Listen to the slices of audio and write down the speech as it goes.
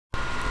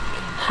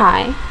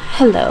Hi,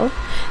 hello,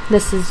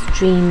 this is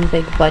Dream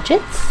Big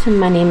Budgets, and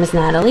my name is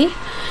Natalie,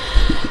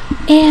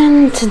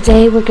 and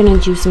today we're going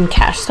to do some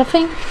cash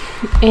stuffing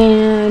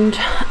and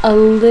a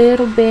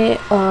little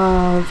bit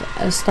of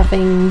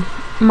stuffing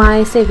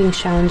my savings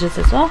challenges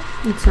as well.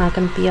 It's not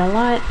going to be a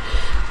lot.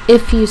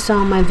 If you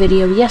saw my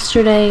video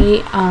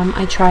yesterday,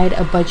 I tried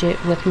a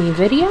budget with me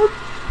video.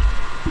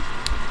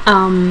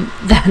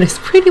 That is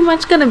pretty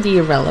much going to be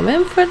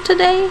irrelevant for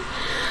today.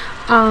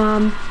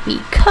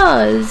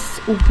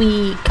 Because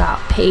we got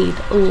paid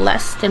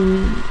less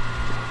than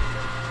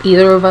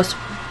either of us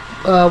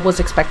was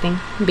expecting,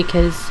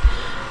 because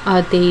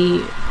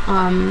my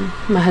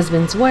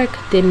husband's work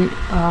didn't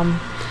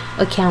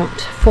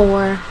account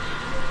for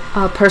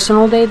a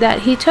personal day that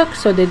he took,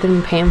 so they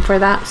didn't pay him for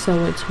that,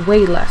 so it's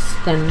way less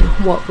than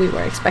what we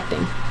were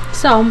expecting.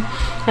 So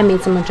I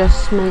made some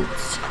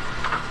adjustments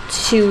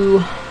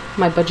to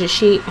my budget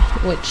sheet,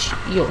 which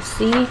you'll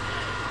see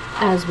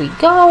as we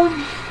go.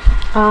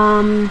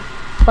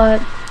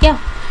 But yeah,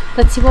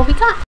 let's see what we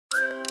got.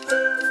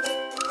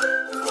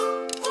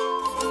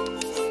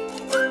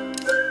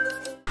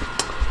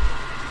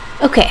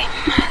 Okay,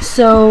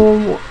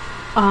 so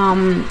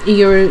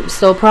you're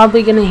still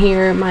probably gonna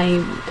hear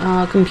my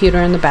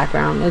computer in the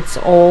background. It's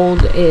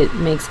old, it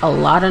makes a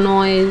lot of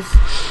noise.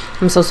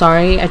 I'm so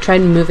sorry. I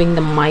tried moving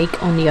the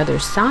mic on the other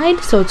side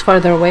so it's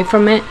farther away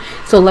from it,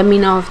 so let me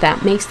know if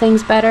that makes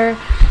things better.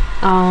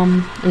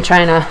 I'm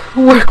trying to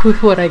work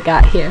with what I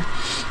got here.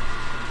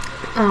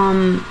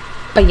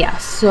 But yeah,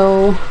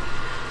 so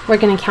we're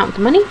gonna count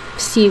the money,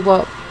 see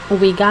what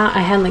we got. I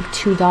had like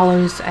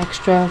 $2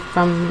 extra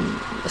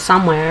from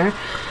somewhere,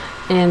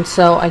 and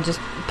so I just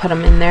put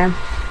them in there,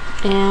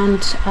 and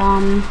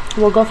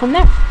we'll go from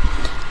there.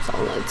 So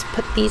let's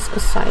put these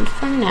aside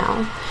for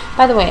now.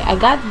 By the way, I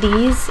got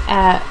these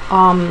at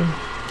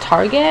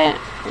Target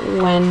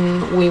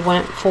when we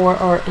went for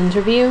our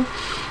interview.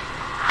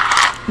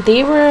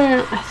 They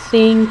were, I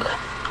think,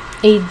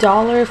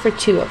 $1 for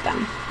 2 of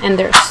them, and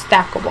they're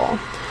stackable.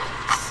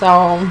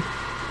 So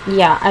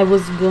yeah, I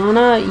was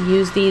gonna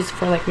use these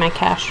for like my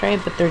cash tray,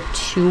 but they're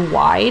too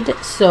wide,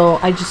 so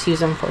I just use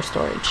them for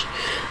storage.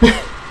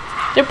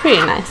 They're pretty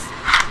nice.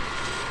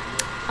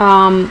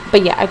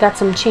 But yeah, I got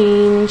some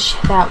change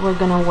that we're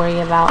gonna worry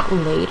about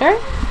later.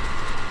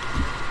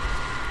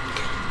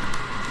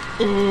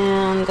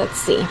 And let's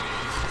see,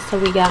 so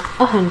we got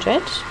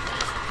 100,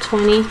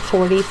 20,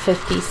 40,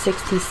 50,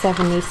 60,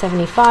 70,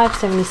 75,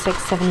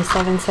 76,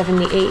 77,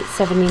 78,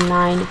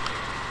 79,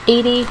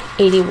 80,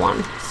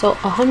 81. So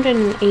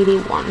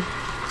 181.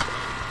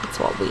 That's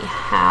what we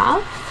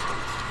have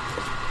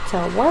to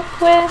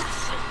work with.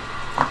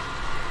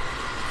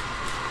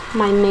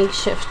 My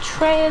makeshift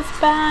tray is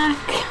back.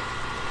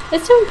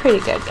 It's doing pretty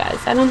good, guys.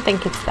 I don't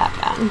think it's that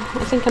bad.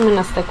 I think I'm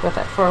gonna stick with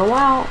it for a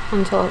while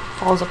until it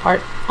falls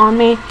apart on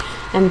me,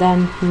 and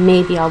then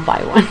maybe I'll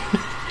buy one.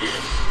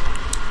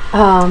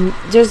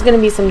 There's gonna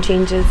be some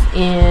changes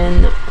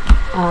in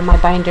my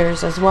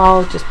binders as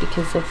well, just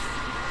because of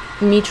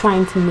me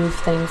trying to move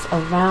things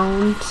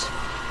around.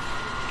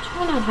 I'm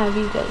trying to have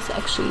you guys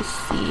actually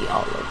see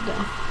all of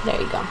them. There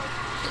you go.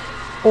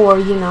 Or,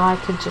 you know, I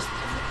could just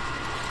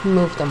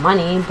move the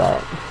money,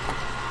 but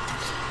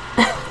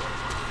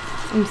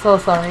I'm so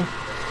sorry.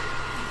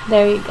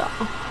 There you go.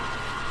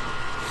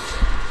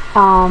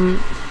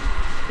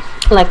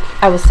 Like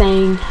I was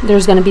saying,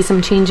 there's going to be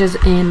some changes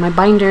in my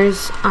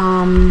binders,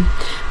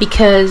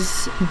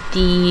 because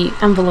the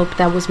envelope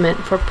that was meant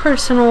for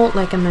personal,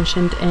 like I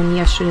mentioned in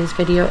yesterday's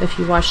video, if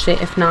you watched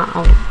it, if not,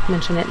 I'll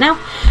mention it now.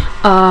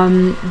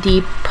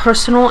 The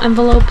personal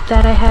envelope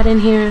that I had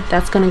in here,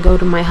 that's going to go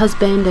to my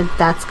husband, and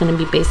that's going to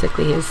be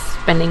basically his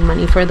spending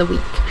money for the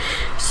week.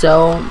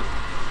 So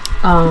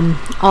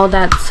all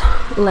that's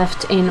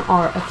left in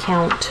our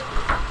account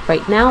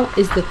right now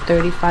is the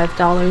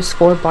 $35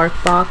 for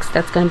BarkBox.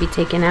 That's going to be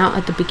taken out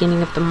at the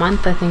beginning of the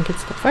month. I think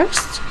it's the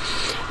 1st.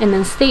 And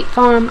then State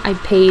Farm I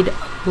paid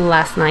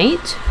last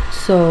night,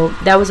 so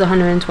that was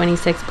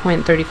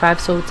 $126.35,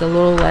 so it's a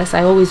little less.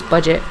 I always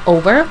budget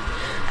over,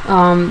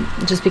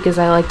 just because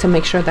I like to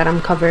make sure that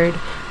I'm covered,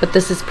 but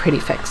this is pretty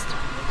fixed.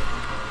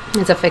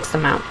 It's a fixed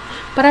amount,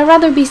 but I'd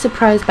rather be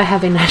surprised by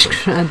having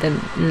extra than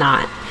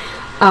not.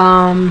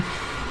 And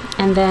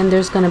then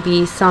there's going to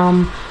be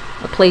some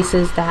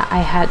places that I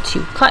had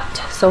to cut.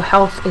 So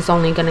health is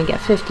only going to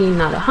get 50,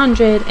 not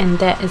 100, and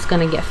debt is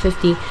going to get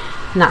 50,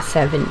 not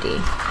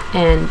 70.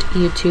 And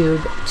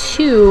YouTube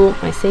 2,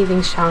 my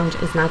savings challenge,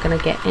 is not going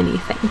to get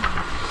anything.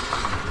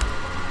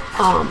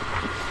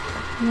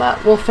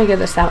 But we'll figure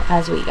this out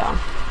as we go.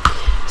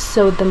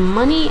 So the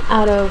money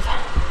out of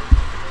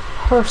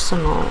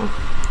personal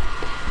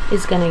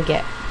is going to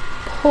get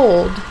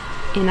pulled,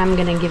 and I'm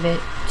going to give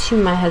it to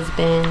my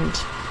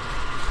husband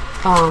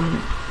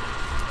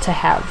to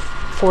have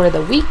for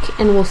the week,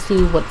 and we'll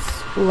see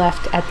what's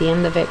left at the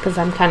end of it, because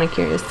I'm kind of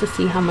curious to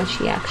see how much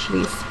he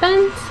actually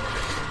spends.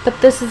 But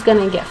this is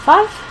gonna get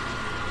 5.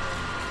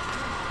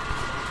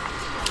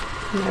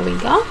 There we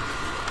go.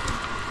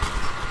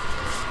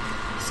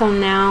 So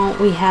now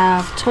we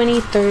have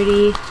 20,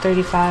 30,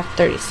 35,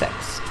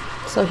 36.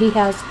 So he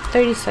has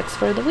 36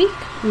 for the week.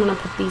 I'm gonna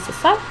put these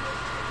aside,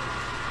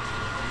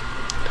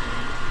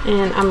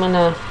 and I'm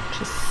gonna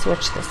just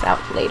switch this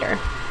out later.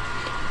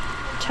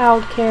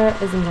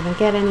 Childcare isn't gonna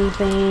get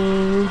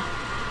anything.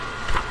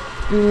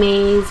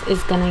 Maze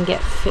is gonna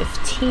get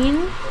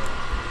 15.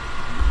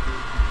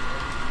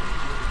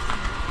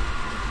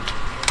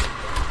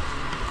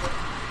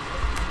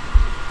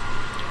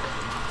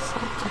 So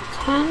a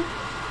 10.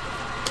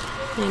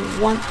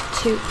 And 1,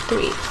 2,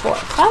 3, 4,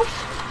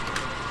 5.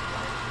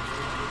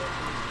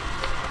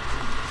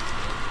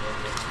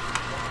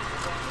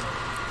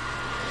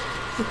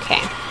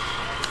 Okay.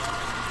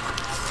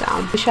 So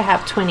we should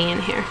have 20 in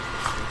here.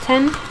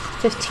 10,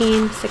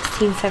 15,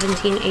 16,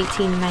 17,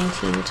 18,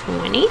 19,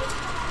 20.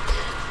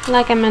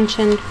 Like I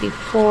mentioned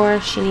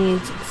before, she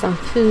needs some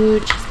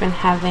food. She's been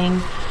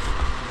having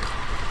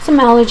some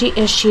allergy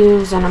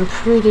issues, and I'm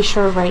pretty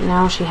sure right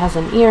now she has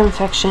an ear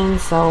infection,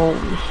 so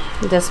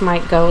this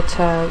might go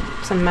to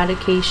some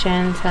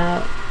medication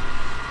to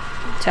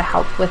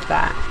help with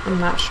that. I'm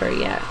not sure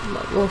yet,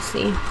 but we'll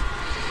see.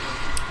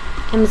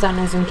 Amazon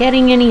isn't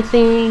getting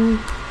anything.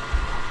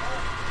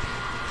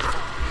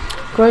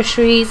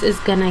 Groceries is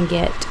gonna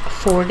get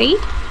 40,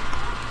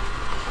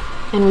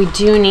 and we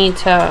do need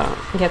to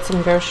get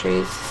some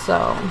groceries,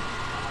 so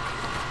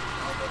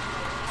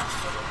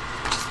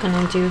just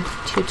gonna do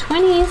 2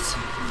 20s.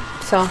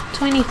 So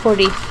 20,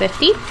 40,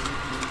 50.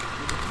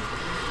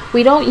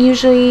 We don't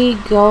usually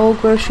go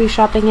grocery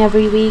shopping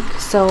every week,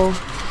 so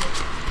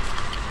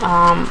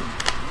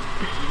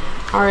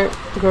our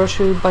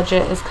grocery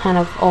budget is kind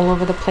of all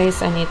over the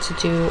place. I need to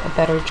do a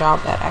better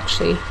job at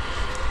actually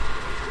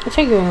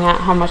figuring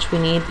out how much we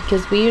need,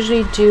 because we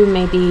usually do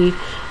maybe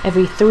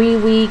every 3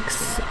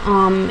 weeks,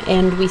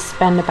 and we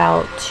spend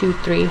about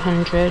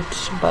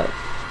 $200-300, but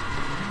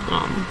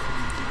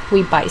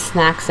we buy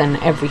snacks and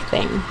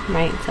everything,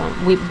 right? So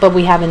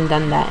we haven't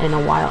done that in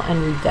a while,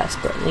 and we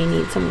desperately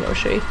need some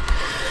grocery.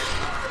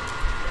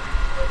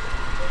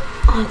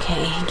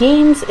 Okay,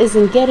 games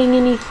isn't getting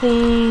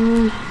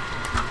anything.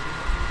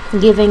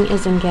 Giving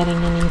isn't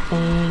getting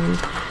anything.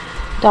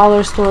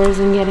 Dollar store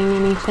isn't getting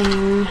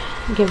anything.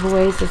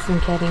 Giveaways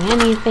isn't getting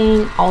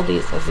anything.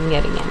 Aldi's isn't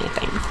getting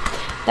anything.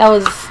 That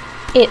was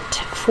it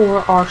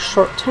for our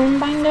short-term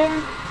binder.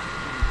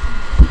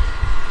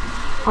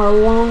 Our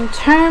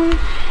long-term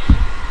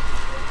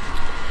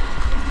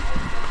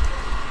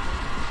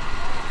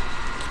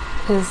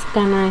is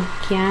gonna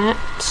get,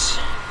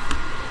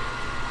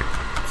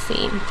 let's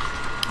see,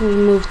 we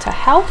move to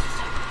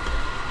health.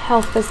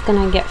 Health is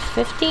gonna get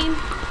 50.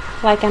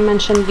 Like I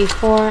mentioned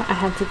before, I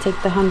had to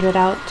take the 100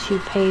 out to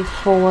pay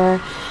for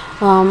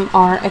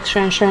our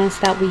extra insurance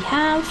that we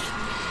have,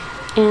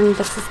 and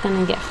this is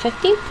gonna get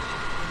 50.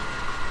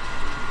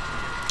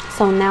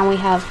 So now we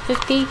have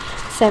 50,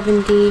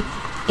 70,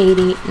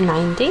 80,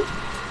 90.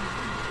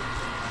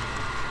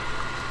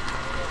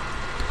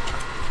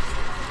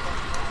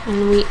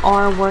 And we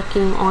are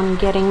working on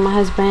getting my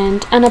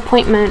husband an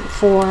appointment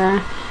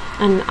for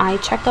an eye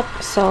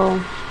checkup, so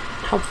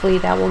hopefully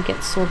that will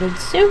get sorted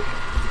soon.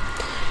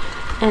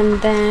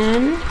 And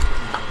then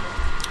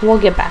we'll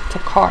get back to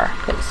car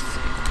because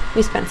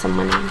we spent some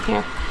money in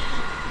here.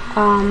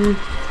 And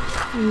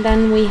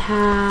then we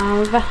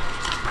have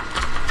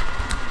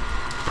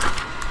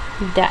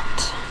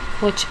debt,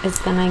 which is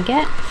gonna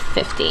get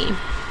 50.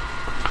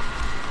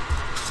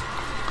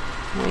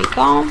 There we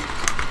go.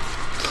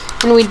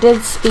 And we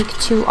did speak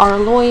to our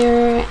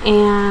lawyer,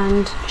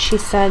 and she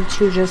said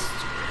to just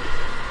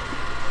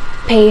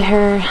pay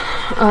her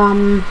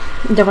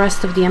the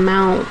rest of the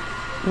amount,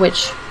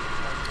 which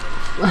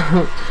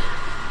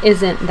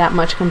isn't that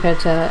much compared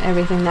to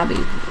everything that we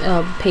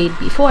paid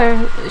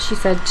before. She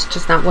said to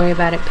just not worry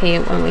about it, pay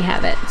it when we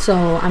have it.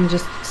 So I'm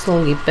just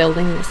slowly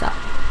building this up.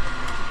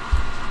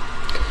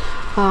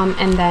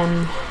 And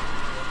then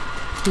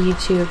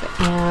YouTube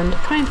and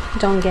Prime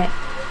don't get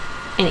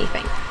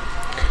anything.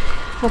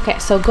 Okay,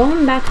 so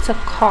going back to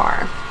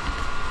car,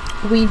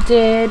 we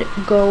did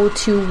go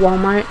to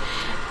Walmart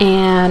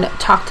and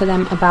talk to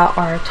them about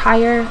our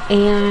tire,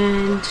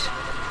 and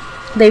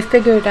they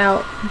figured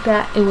out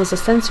that it was a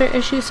sensor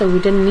issue, so we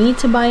didn't need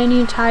to buy a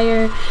new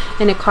tire,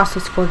 and it cost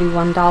us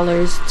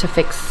 $41 to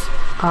fix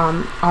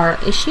our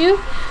issue.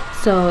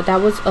 So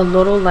that was a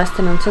little less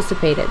than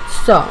anticipated.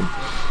 So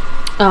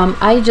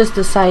I just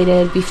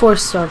decided before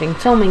starting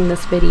filming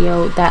this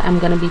video that I'm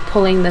going to be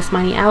pulling this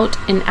money out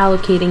and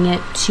allocating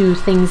it to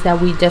things that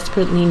we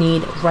desperately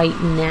need right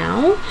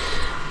now.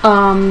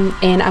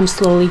 And I'm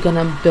slowly going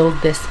to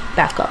build this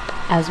back up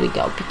as we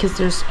go, because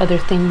there's other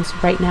things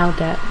right now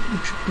that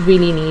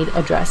really need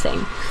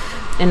addressing.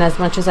 And as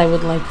much as I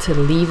would like to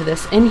leave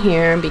this in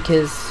here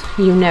because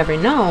you never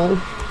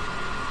know,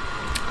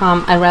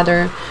 I'd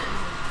rather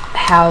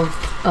have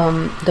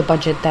the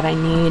budget that I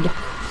need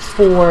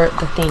for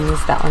the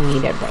things that are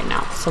needed right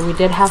now. So we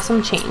did have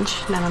some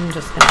change that I'm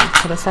just gonna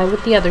put aside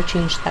with the other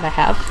change that I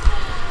have.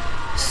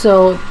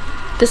 So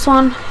this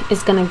one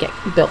is gonna get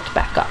built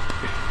back up.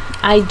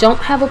 I don't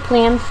have a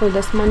plan for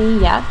this money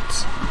yet,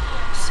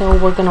 so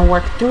we're gonna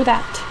work through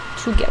that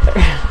together.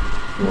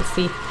 We'll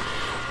see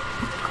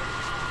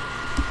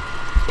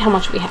how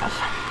much we have.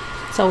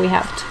 So we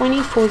have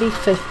 20, 40,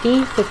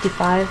 50,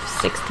 55,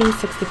 60,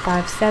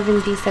 65,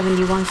 70,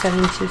 71,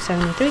 72,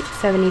 73,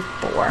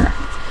 74.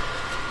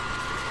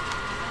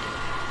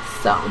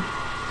 So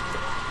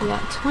we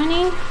got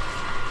 20,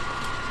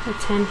 a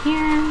 10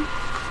 here,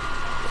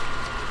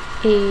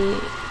 a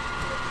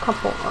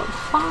couple of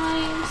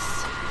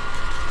 5s,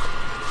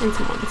 and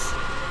some 1s.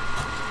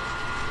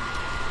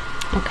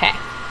 Okay,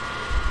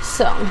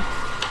 so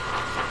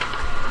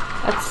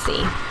let's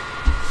see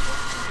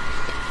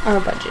our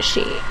budget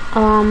sheet.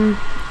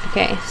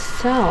 Okay,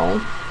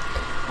 so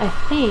I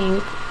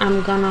think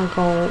I'm gonna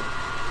go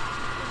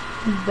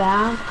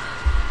back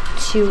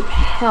to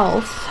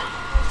health.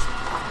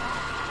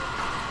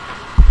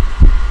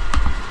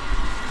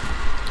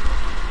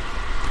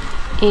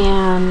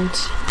 And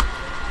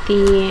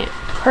the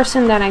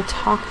person that I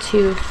talked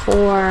to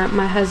for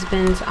my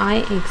husband's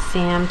eye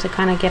exam to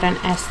kind of get an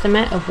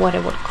estimate of what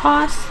it would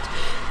cost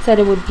said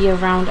it would be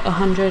around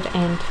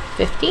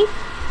 150.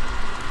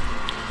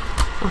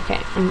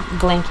 Okay, I'm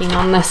blanking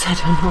on this. I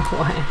don't know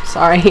why. I'm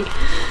sorry.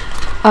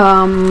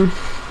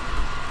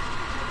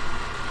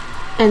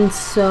 And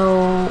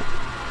so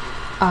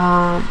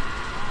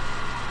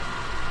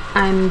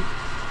I'm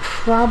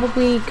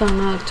probably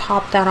gonna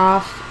top that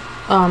off.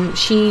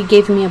 She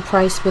gave me a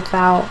price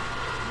without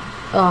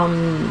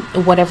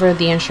whatever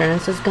the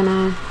insurance is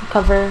gonna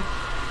cover,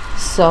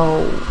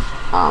 so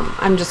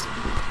I'm just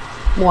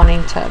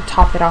wanting to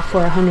top it off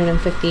for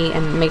 150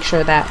 and make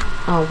sure that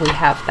we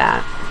have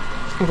that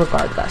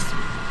regardless.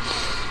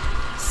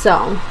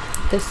 So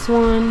this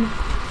one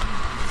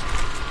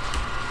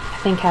I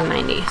think had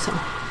 90, so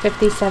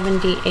 50,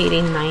 70,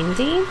 80,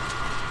 90.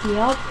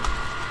 Yep.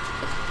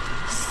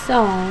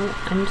 So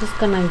I'm just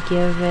gonna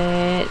give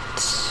it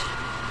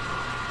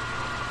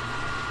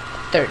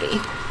 30.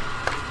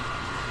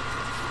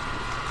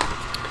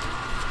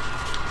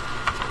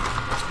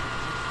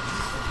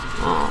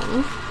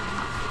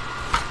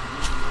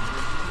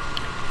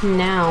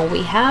 Now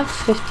we have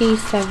 50,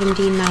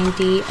 70,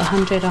 90,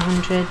 100,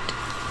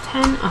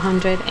 110,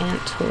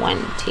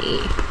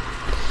 120.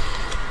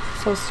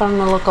 So it's starting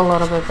to look a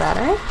little bit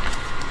better.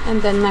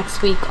 And then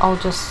next week I'll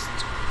just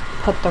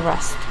put the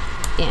rest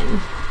in.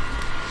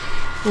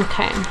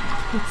 Okay,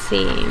 let's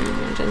see.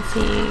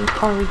 Emergency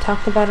car we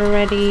talked about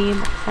already.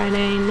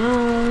 Friday,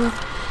 no.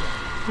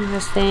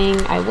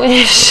 Investing, I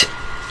wish.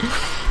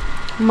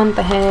 Month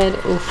ahead,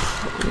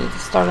 oof, I need to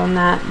start on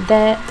that.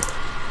 Debt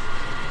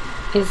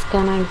is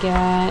gonna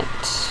get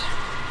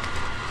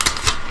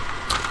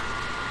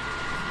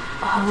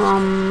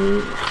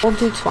we'll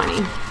do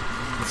 20.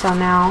 So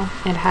now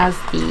it has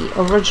the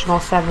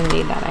original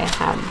 70 that I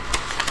had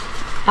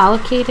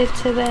allocated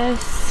to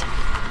this.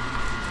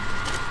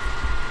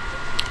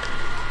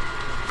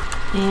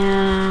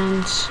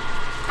 And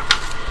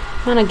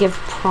I'm gonna give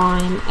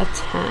Prime a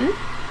 10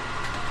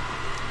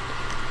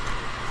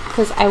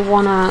 because I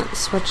wanna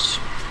switch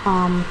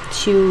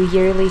to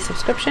yearly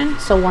subscription.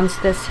 So once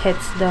this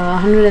hits the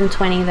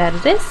 120 that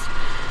it is,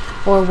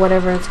 or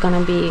whatever it's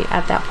gonna be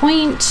at that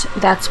point,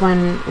 that's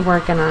when we're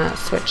gonna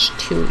switch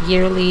to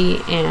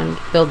yearly and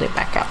build it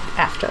back up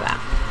after that.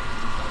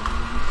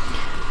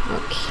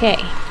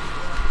 Okay,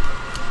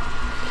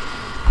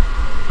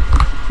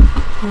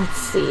 let's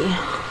see,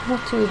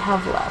 what do we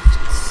have left?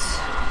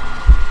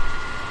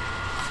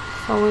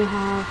 So we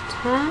have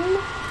 10,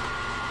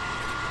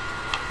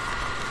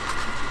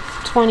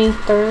 20,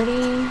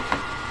 30,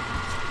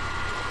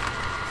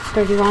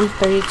 31,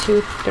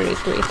 32,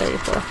 33,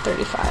 34,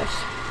 35.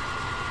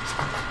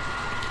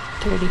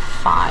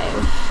 35.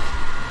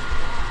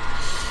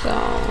 So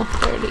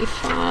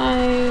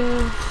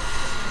 35.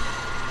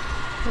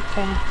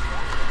 Okay.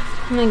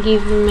 I'm gonna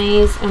give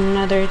Maze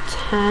another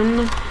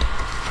 10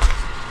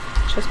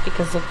 just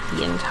because of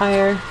the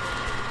entire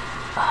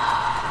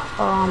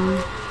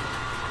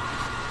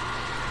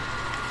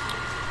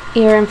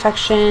ear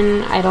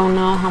infection. I don't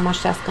know how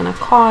much that's gonna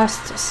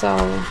cost,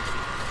 so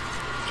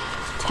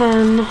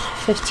 10,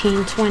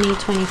 15, 20,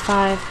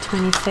 25,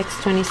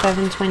 26,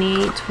 27,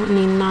 28,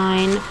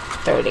 29,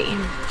 30.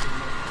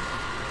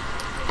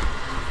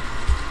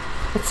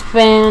 It's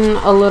been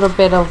a little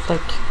bit of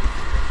like,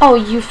 oh,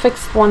 you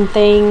fixed one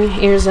thing,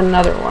 here's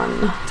another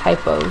one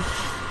type of,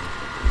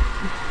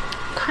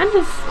 kind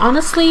of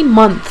honestly,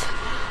 month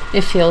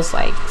it feels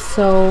like.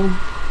 So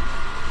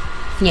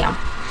yeah,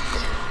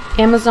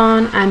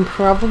 Amazon, I'm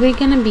probably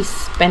gonna be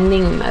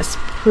spending this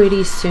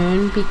pretty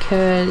soon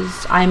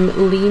because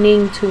I'm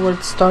leaning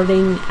towards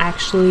starting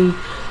actually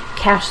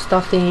cash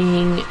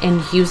stuffing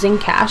and using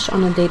cash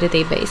on a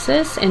day-to-day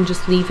basis and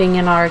just leaving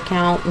in our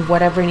account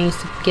whatever needs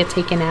to get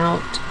taken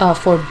out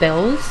for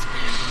bills.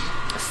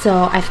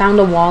 So I found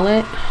a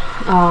wallet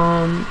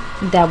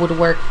that would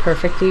work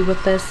perfectly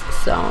with this,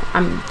 so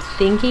I'm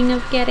thinking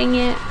of getting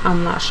it.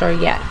 I'm not sure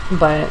yet,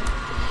 but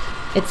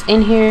it's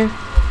in here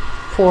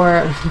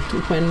for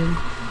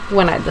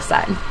when I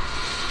decide.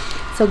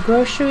 So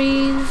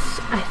groceries,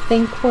 I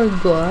think we're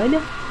good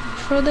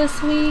for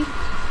this week.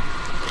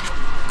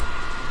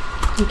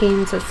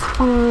 Games is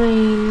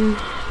fine.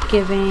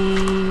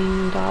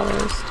 giving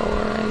dollar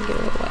store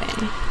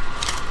giveaway.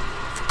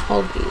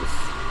 All these.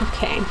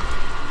 Okay.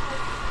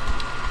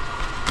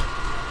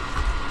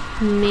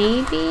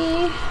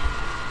 Maybe.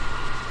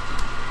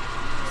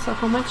 So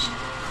how much?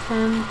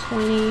 10,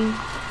 20,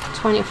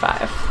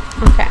 25.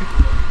 Okay.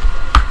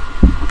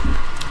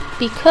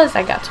 Because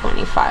I got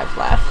 25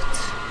 left.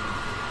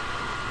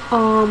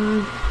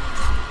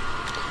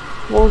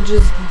 We'll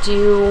just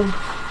do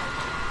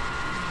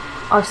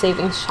our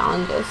savings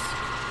challenges.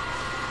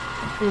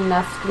 And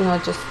that's gonna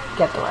just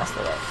get the rest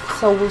of it.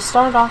 So we'll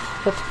start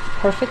off with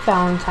Perfect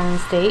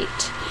Valentine's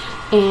Date.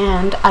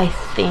 And I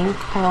think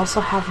I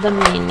also have the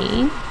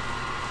mini.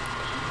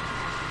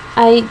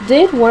 I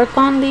did work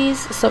on these,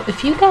 so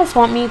if you guys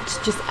want me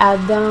to just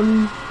add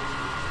them,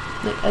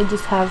 like I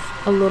just have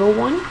a little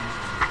one,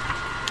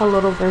 a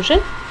little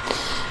version.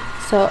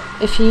 So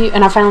if you,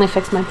 and I finally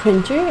fixed my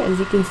printer, as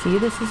you can see,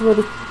 this is what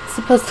it's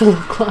supposed to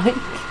look like.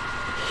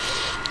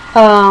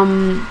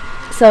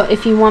 So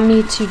if you want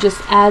me to just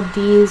add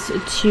these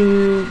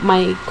to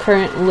my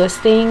current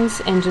listings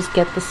and just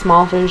get the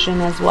small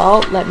version as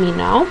well, let me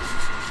know,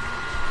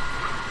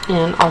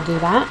 and I'll do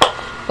that.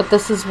 But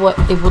this is what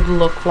it would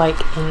look like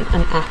in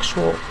an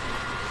actual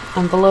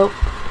envelope.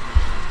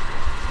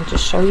 I'll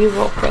just show you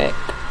real quick.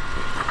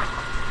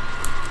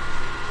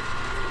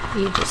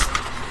 You just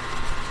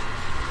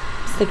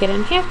stick it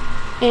in here,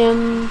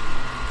 and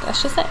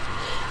that's just it.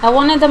 I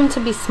wanted them to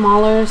be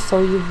smaller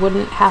so you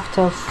wouldn't have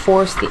to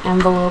force the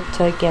envelope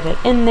to get it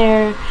in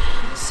there,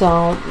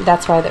 so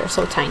that's why they're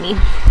so tiny.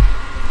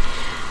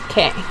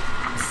 Okay,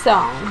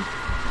 so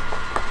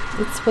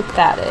that's what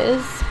that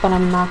is, but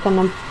I'm not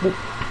gonna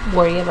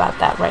worry about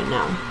that right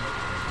now.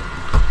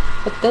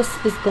 But this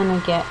is gonna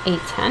get a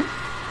 10,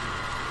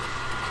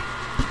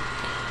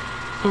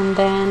 and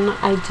then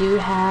I do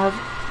have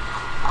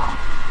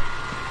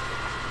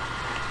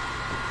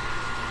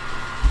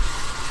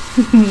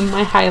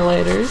my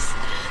highlighters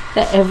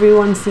that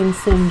everyone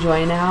seems to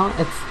enjoy now.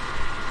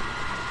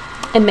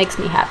 It makes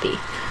me happy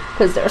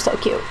because they're so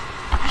cute.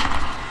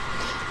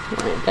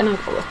 We're gonna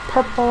go with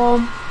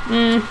purple.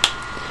 I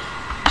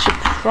should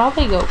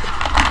probably go with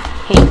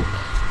pink.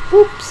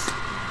 Oops.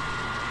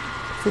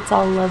 It's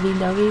all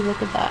lovey-dovey.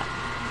 Look at that.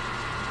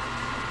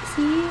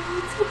 See?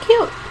 It's so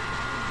cute.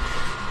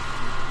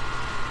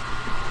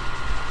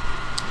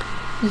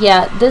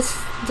 Yeah,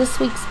 this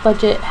week's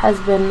budget has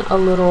been a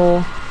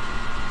little,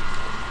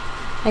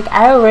 like,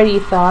 I already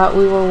thought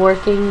we were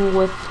working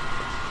with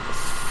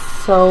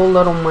so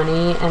little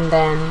money, and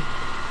then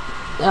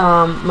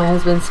my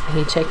husband's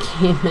paycheck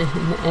came in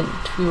and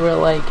we were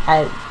like,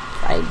 I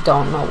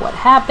don't know what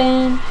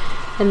happened,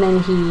 and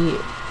then he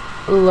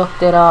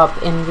looked it up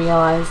and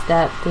realized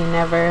that they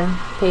never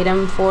paid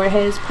him for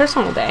his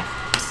personal day.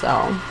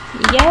 So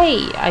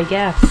yay, I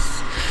guess.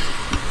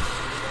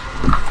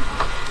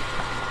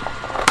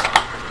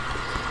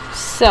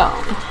 So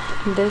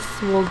this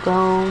will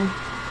go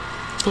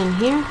in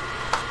here.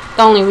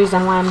 The only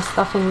reason why I'm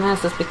stuffing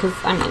this is because,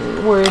 I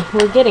mean,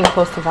 we're getting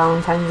close to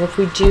Valentine's. If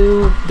we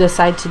do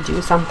decide to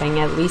do something,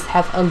 at least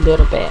have a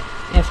little bit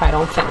if I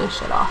don't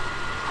finish it off.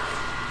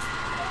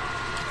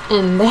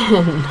 And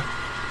then,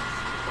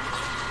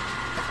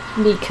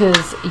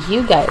 because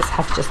you guys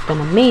have just been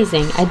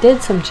amazing, I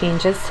did some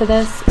changes to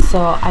this,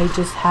 so I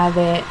just have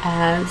it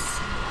as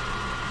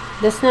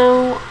this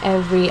now.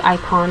 Every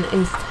icon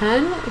is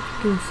 10, if you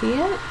can see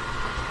it.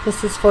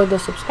 This is for the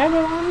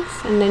subscriber ones,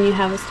 and then you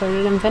have it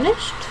started and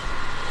finished.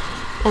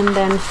 And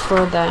then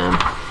for the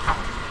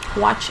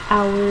watch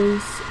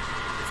hours,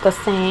 it's the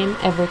same.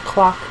 Every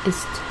clock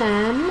is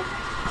 10,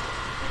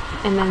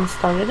 and then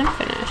started and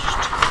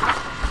finished.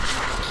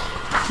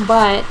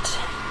 But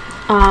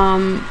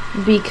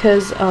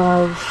because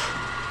of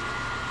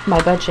my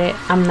budget,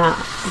 I'm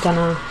not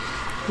gonna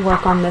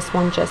work on this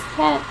one just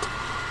yet.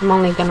 I'm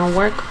only gonna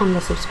work on the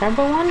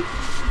subscriber one,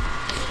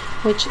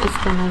 which is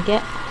gonna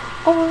get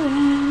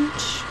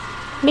orange.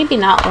 Maybe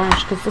not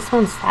orange because this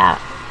one's sad.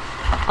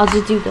 I'll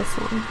just do this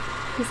one.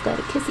 He's got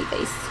a kissy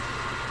face.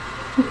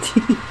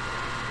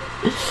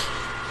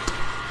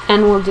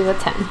 And we'll do a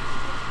 10.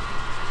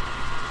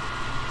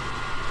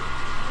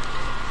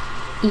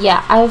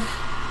 Yeah, I've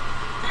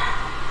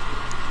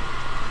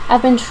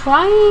been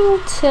trying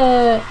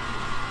to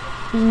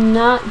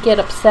not get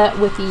upset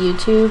with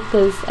YouTube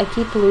because I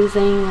keep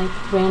losing like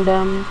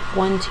random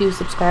 1-2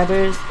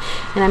 subscribers,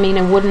 and I mean,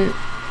 it wouldn't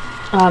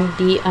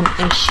be an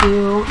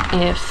issue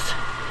if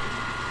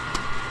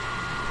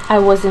I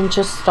wasn't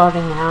just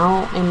starting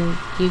out, and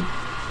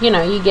you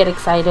know, you get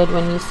excited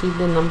when you see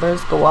the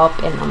numbers go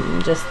up, and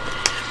I'm just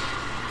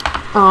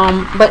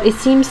but it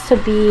seems to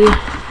be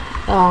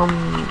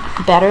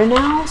better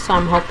now, so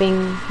I'm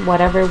hoping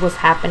whatever was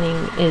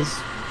happening is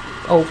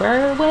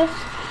over with,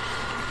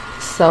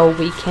 so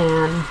we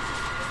can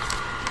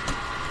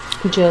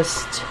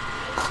just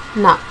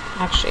not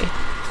actually,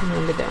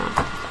 maybe they're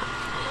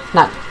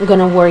not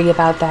gonna worry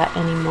about that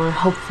anymore,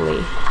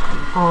 hopefully.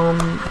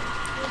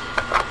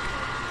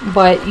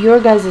 But your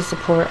guys'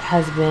 support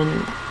has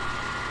been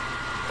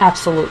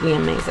absolutely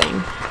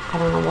amazing. I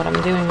don't know what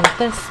I'm doing with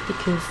this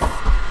because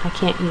I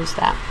can't use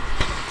that.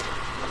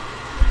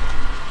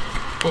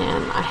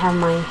 And I have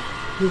my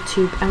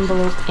YouTube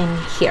envelope in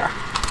here.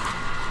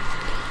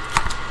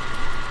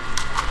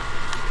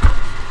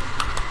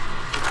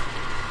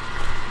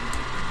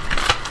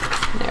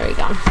 There we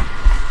go.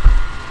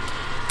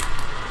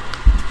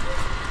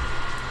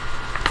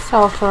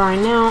 So for right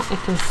now, it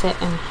can sit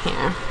in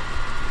here.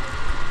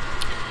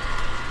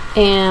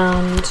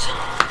 And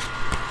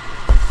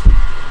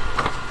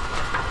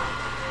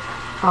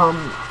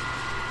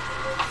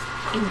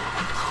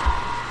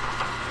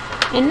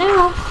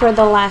now for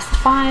the last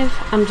 5,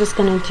 I'm just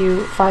gonna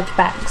do 5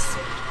 bags.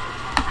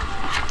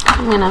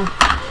 I'm gonna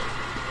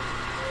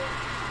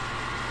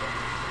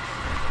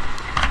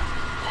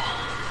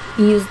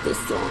use this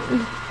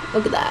one.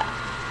 Look at that.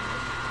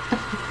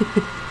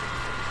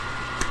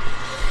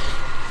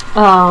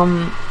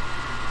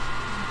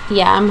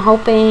 Yeah, I'm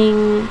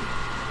hoping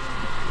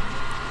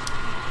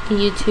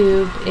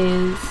YouTube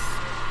is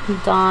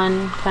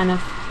done kind of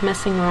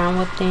messing around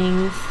with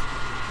things,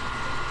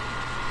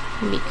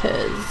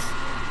 because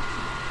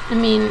I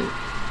mean,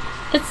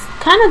 it's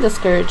kind of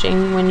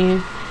discouraging when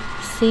you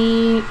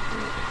see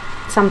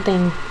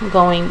something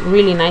going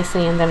really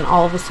nicely and then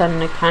all of a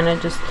sudden it kind of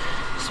just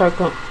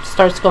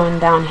starts going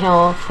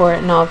downhill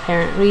for no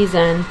apparent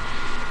reason.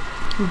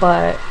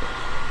 But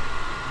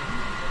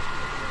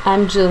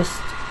I'm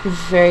just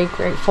very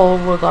grateful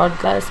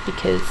regardless,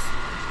 because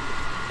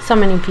so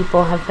many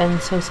people have been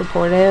so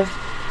supportive,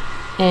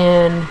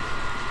 and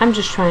I'm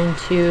just trying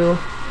to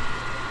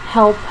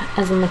help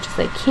as much as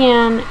I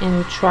can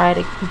and try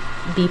to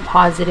be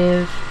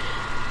positive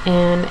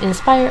and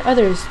inspire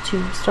others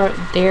to start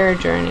their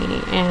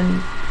journey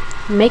and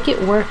make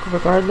it work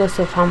regardless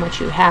of how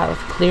much you have.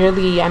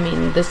 Clearly, I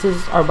mean, this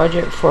is our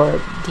budget for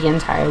the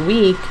entire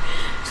week,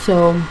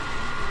 so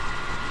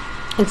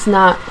it's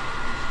not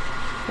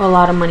a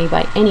lot of money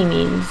by any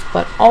means,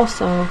 but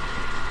also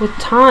with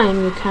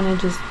time you kind of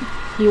just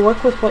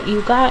work with what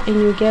you got and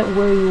you get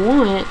where you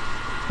want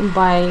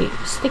by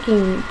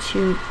sticking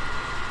to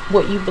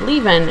what you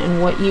believe in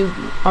and what you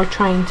are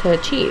trying to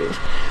achieve.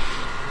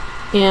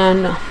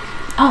 And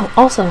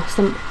also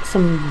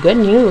some good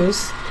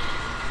news.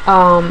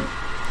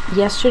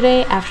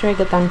 Yesterday after I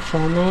got done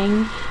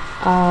filming,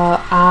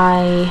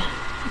 I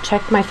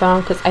checked my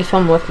phone because I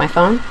film with my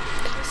phone,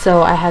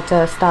 so I had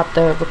to stop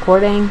the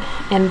recording,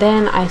 and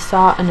then I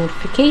saw a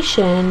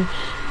notification,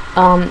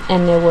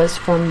 and it was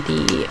from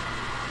the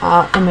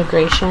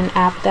immigration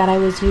app that I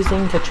was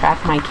using to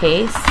track my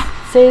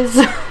cases.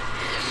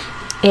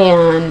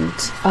 And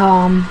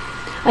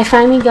I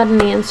finally got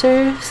an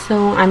answer,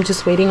 so I'm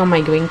just waiting on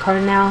my green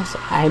card now, so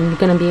I'm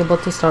gonna be able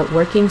to start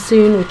working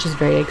soon, which is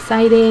very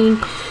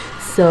exciting.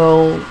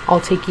 So I'll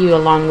take you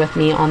along with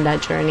me on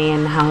that journey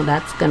and how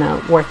that's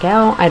gonna work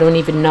out. I don't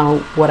even know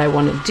what I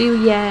want to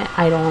do yet.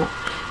 I don't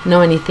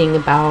know anything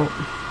about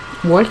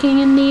working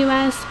in the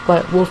US,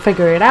 but we'll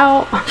figure it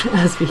out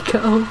as we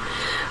go.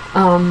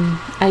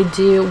 I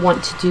do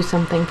want to do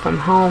something from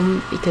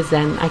home because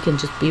then I can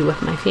just be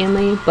with my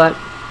family, but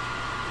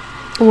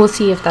we'll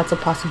see if that's a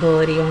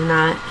possibility or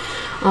not.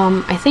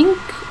 I think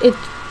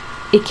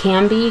it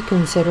can be,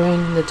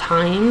 considering the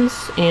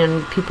times,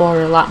 and people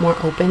are a lot more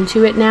open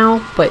to it now,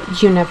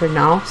 but you never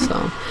know,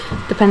 so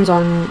depends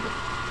on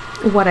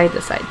what I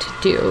decide to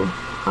do.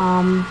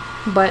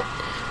 But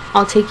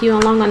I'll take you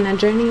along on that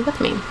journey with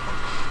me.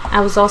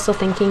 I was also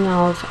thinking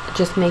of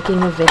just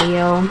making a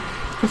video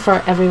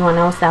for everyone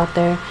else out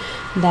there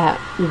that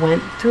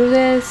went through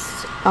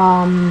this,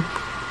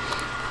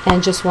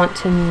 and just want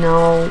to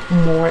know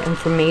more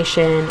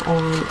information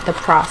on the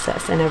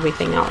process and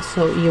everything else.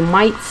 So you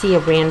might see a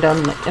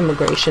random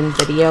immigration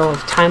video of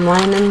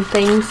timeline and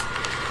things,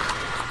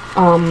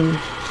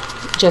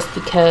 just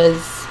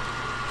because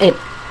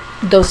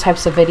those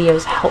types of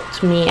videos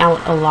helped me out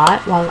a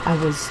lot while I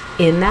was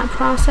in that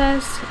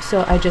process,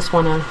 so I just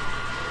want to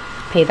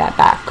pay that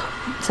back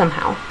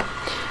somehow.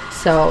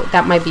 So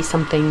that might be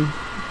something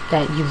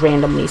that you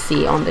randomly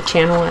see on the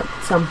channel at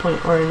some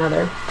point or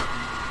another.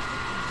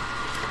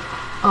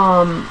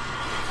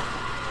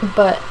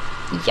 But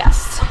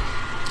yes,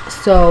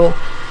 so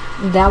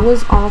that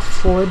was all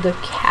for the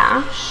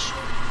cash,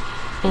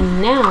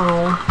 and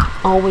now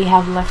all we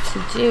have left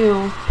to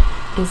do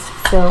is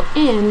fill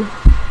in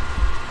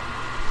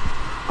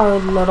our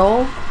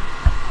little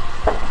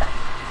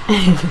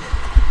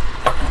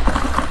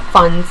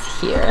funds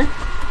here,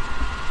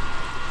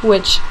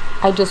 which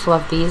I just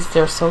love these.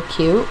 They're so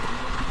cute.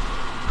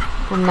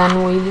 And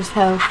then we just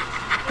have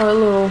our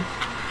little,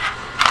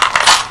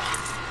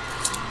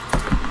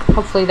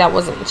 hopefully that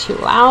wasn't too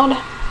loud.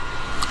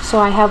 So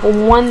I have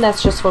one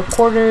that's just for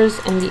quarters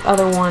and the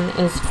other one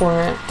is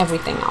for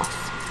everything else.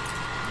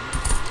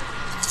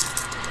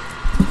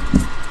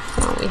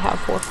 So we have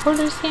 4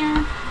 quarters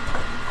here.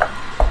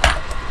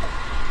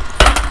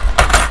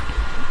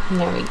 And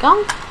there we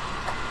go.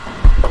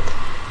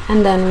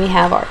 And then we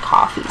have our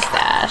coffee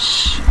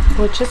stash,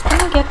 which is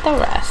gonna get the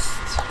rest.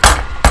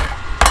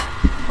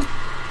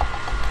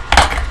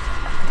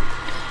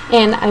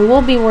 And I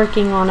will be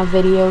working on a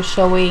video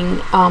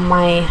showing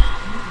my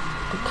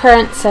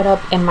current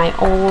setup and my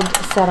old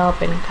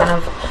setup and kind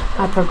of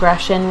my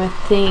progression with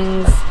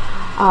things.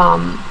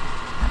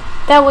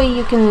 That way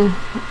you can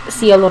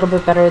see a little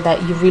bit better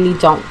that you really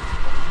don't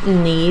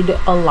need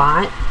a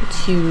lot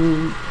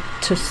to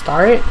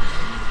start,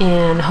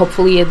 and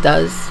hopefully it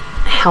does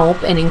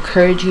help and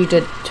encourage you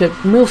to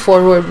move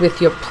forward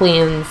with your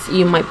plans.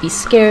 You might be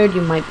scared,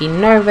 you might be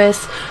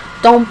nervous.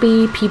 Don't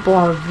be. People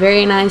are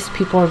very nice,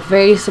 people are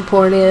very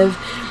supportive,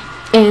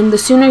 and the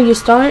sooner you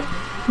start,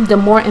 the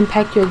more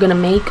impact you're gonna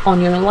make on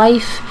your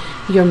life,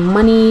 your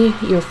money,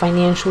 your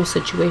financial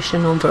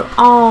situation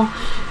overall.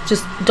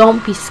 Just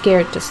don't be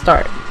scared to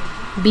start.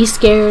 Be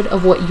scared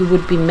of what you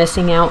would be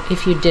missing out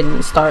if you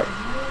didn't start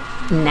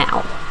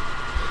now.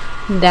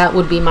 That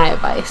would be my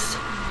advice.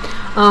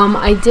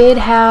 I did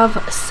have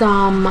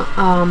some,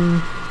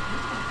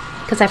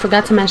 because I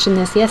forgot to mention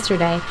this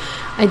yesterday,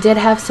 I did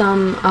have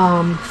some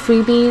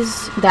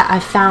freebies that I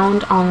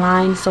found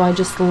online, so I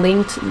just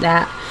linked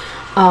that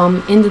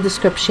in the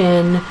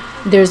description.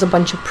 There's a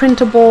bunch of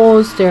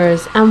printables,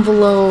 there's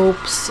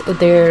envelopes,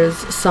 there's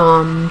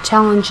some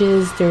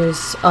challenges,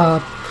 there's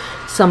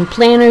some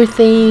planner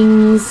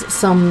things,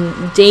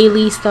 some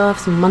daily stuff,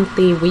 some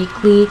monthly,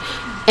 weekly,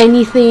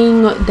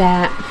 anything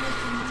that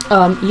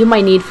you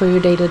might need for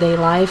your day-to-day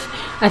life.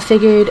 I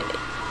figured,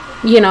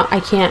 I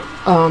can't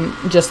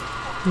just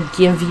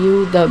give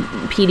you the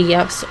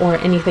PDFs or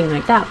anything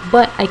like that,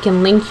 but I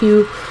can link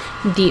you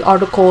the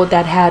article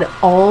that had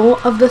all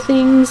of the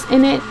things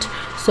in it.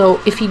 So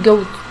if you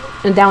go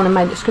down in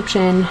my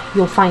description,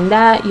 you'll find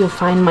that. You'll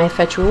find my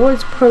Fetch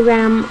Rewards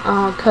program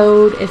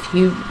code if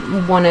you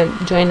want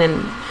to join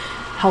and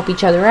help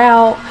each other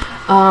out.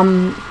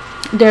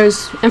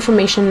 There's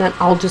information that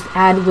I'll just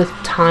add with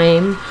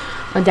time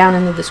down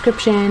in the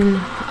description,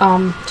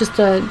 just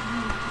to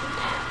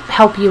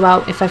help you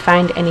out if I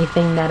find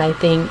anything that I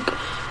think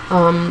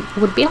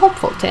would be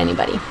helpful to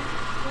anybody.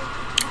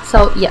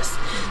 So yes,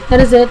 that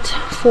is it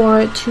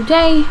for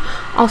today.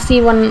 I'll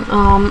see when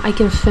I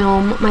can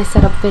film my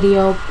setup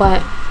video,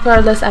 but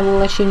regardless, I will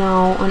let you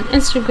know on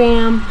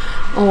Instagram,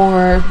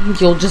 or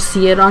you'll just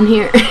see it on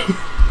here.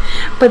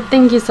 But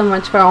thank you so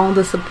much for all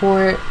the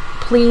support.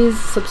 Please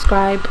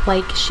subscribe,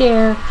 like,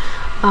 share.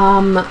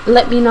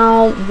 Let me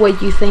know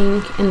what you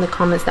think in the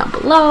comments down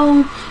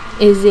below.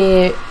 Is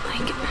it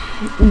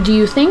like, do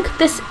you think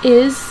this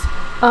is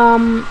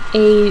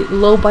a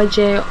low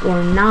budget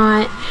or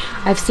not?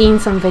 I've seen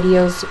some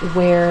videos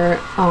where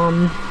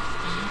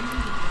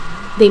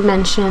they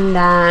mention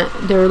that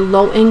they're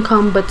low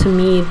income, but to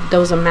me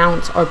those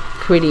amounts are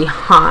pretty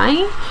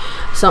high.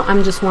 So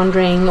I'm just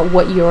wondering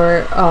what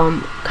your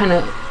kind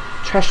of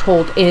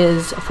threshold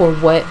is for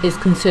what is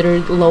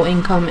considered low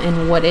income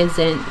and what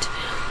isn't,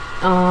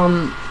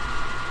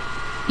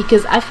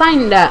 because I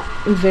find that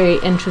very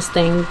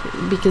interesting,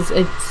 because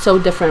it's so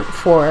different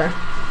for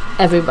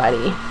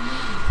everybody.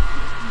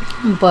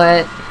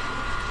 But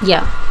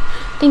yeah,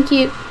 thank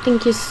you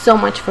so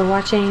much for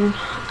watching,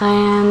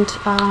 and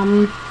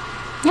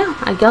yeah,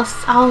 I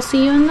guess I'll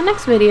see you in the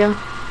next video.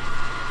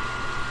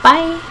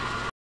 Bye.